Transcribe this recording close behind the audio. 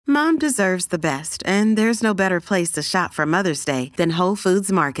Mom deserves the best, and there's no better place to shop for Mother's Day than Whole Foods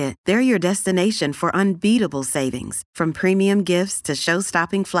Market. They're your destination for unbeatable savings, from premium gifts to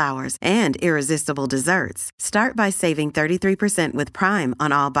show-stopping flowers and irresistible desserts. Start by saving 33% with Prime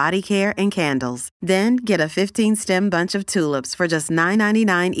on all body care and candles. Then get a 15-stem bunch of tulips for just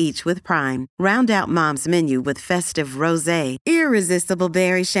 $9.99 each with Prime. Round out Mom's menu with festive rosé, irresistible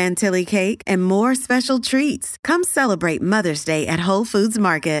berry chantilly cake, and more special treats. Come celebrate Mother's Day at Whole Foods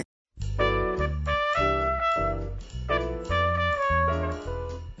Market.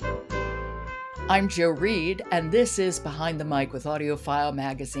 I'm Jo Reed, and this is Behind the Mic with AudioFile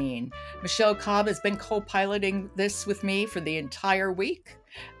Magazine. Michelle Cobb has been co-piloting this with me for the entire week,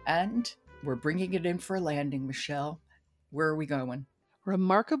 and we're bringing it in for a landing, Michelle. Where are we going?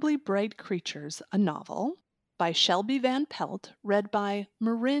 Remarkably Bright Creatures, a novel by Shelby Van Pelt, read by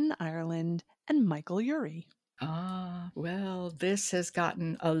Marin Ireland and Michael Urie. Well, this has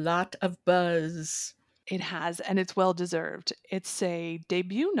gotten a lot of buzz. It has, and it's well-deserved. It's a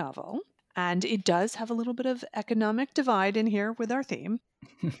debut novel, and it does have a little bit of economic divide in here with our theme.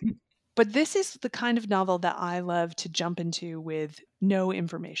 But this is the kind of novel that I love to jump into with no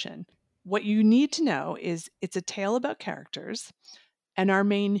information. What you need to know is it's a tale about characters, and our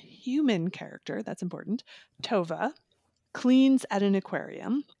main human character, that's important, Tova, cleans at an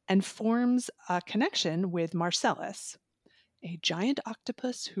aquarium and forms a connection with Marcellus, a giant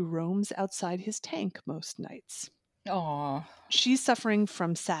octopus who roams outside his tank most nights. Aww. She's suffering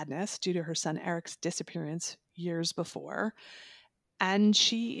from sadness due to her son Eric's disappearance years before, and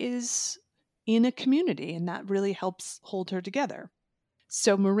she is in a community, and that really helps hold her together.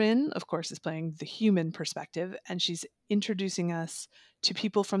 So Marin, of course, is playing the human perspective, and she's introducing us to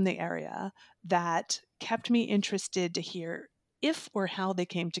people from the area that kept me interested to hear if or how they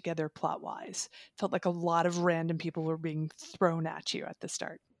came together plot-wise. Felt like a lot of random people were being thrown at you at the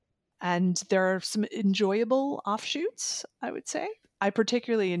start. And there are some enjoyable offshoots, I would say. I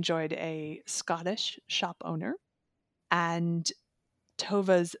particularly enjoyed a Scottish shop owner and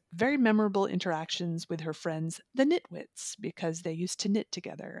Tova's very memorable interactions with her friends, the Knitwits, because they used to knit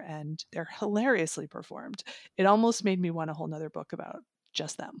together and they're hilariously performed. It almost made me want a whole nother book about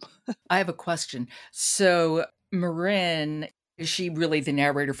just them. I have a question. So, Marin, is she really the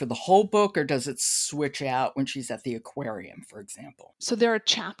narrator for the whole book, or does it switch out when she's at the aquarium, for example? So there are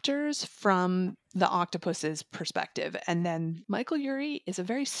chapters from the octopus's perspective, and then Michael Urie is a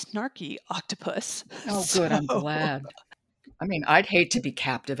very snarky octopus. Oh, good. I'm glad. I mean, I'd hate to be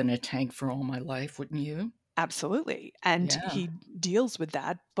captive in a tank for all my life, wouldn't you? Absolutely. And Yeah. he deals with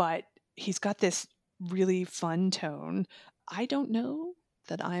that, but he's got this really fun tone. I don't know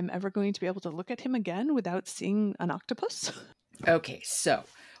that I'm ever going to be able to look at him again without seeing an octopus. Okay, so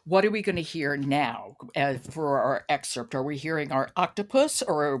what are we going to hear now for our excerpt? Are we hearing our octopus,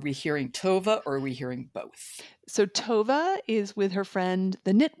 or are we hearing Tova, or are we hearing both? So Tova is with her friend,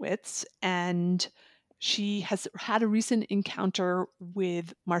 the Knitwits, and she has had a recent encounter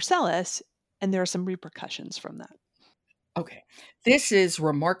with Marcellus, and there are some repercussions from that. Okay, this is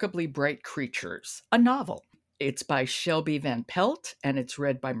Remarkably Bright Creatures, a novel. It's by Shelby Van Pelt, and it's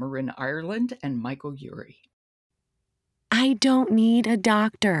read by Marin Ireland and Michael Urie. I don't need a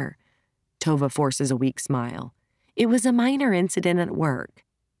doctor. Tova forces a weak smile. It was a minor incident at work.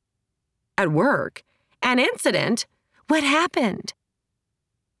 At work? An incident? What happened?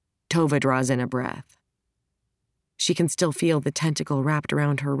 Tova draws in a breath. She can still feel the tentacle wrapped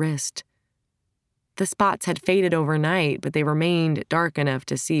around her wrist. The spots had faded overnight, but they remained dark enough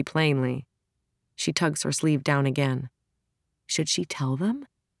to see plainly. She tugs her sleeve down again. Should she tell them?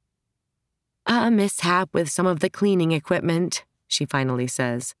 A mishap with some of the cleaning equipment, she finally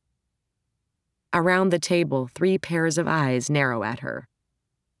says. Around the table, 3 pairs of eyes narrow at her.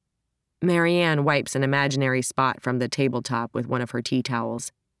 Marianne wipes an imaginary spot from the tabletop with one of her tea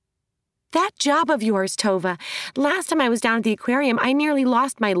towels. That job of yours, Tova. Last time I was down at the aquarium, I nearly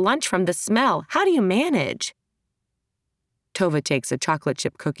lost my lunch from the smell. How do you manage? Tova takes a chocolate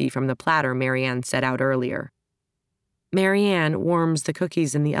chip cookie from the platter Marianne set out earlier. Marianne warms the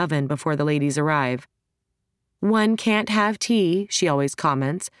cookies in the oven before the ladies arrive. One can't have tea, she always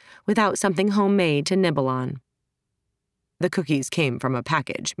comments, without something homemade to nibble on. The cookies came from a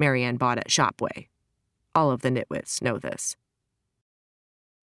package Marianne bought at Shopway. All of the Knitwits know this.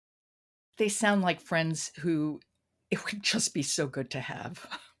 They sound like friends who it would just be so good to have.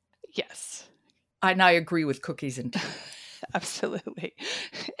 Yes. And I agree with cookies and tea. Absolutely.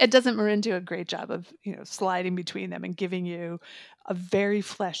 It doesn't Marin do a great job of, sliding between them and giving you a very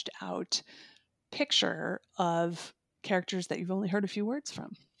fleshed out picture of characters that you've only heard a few words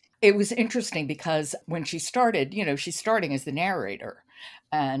from. It was interesting because when she started, she's starting as the narrator.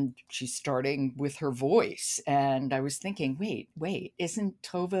 And she's starting with her voice. And I was thinking, wait, isn't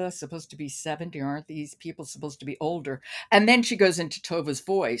Tova supposed to be 70? Aren't these people supposed to be older? And then she goes into Tova's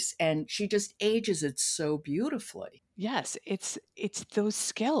voice and she just ages it so beautifully. Yes, it's those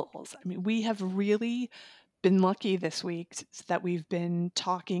skills. I mean, we have really been lucky this week that we've been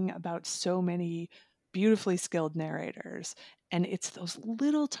talking about so many beautifully skilled narrators. And it's those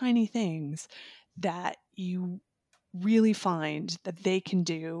little tiny things that you really find that they can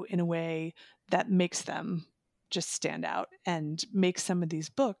do in a way that makes them just stand out and makes some of these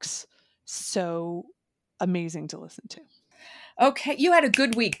books so amazing to listen to. Okay, you had a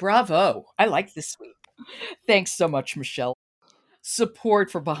good week. Bravo. I like this week. Thanks so much, Michelle.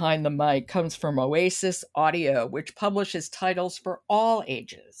 Support for Behind the Mic comes from Oasis Audio, which publishes titles for all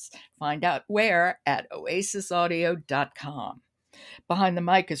ages. Find out where at oasisaudio.com. Behind the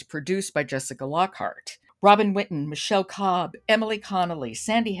Mic is produced by Jessica Lockhart. Robin Whitten, Michelle Cobb, Emily Connolly,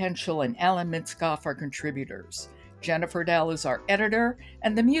 Sandy Henschel, and Alan Minskoff are contributors. Jennifer Dell is our editor,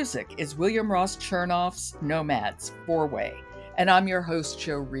 and the music is William Ross Chernoff's Nomads 4-Way. And I'm your host,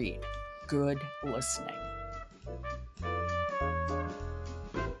 Jo Reed. Good listening.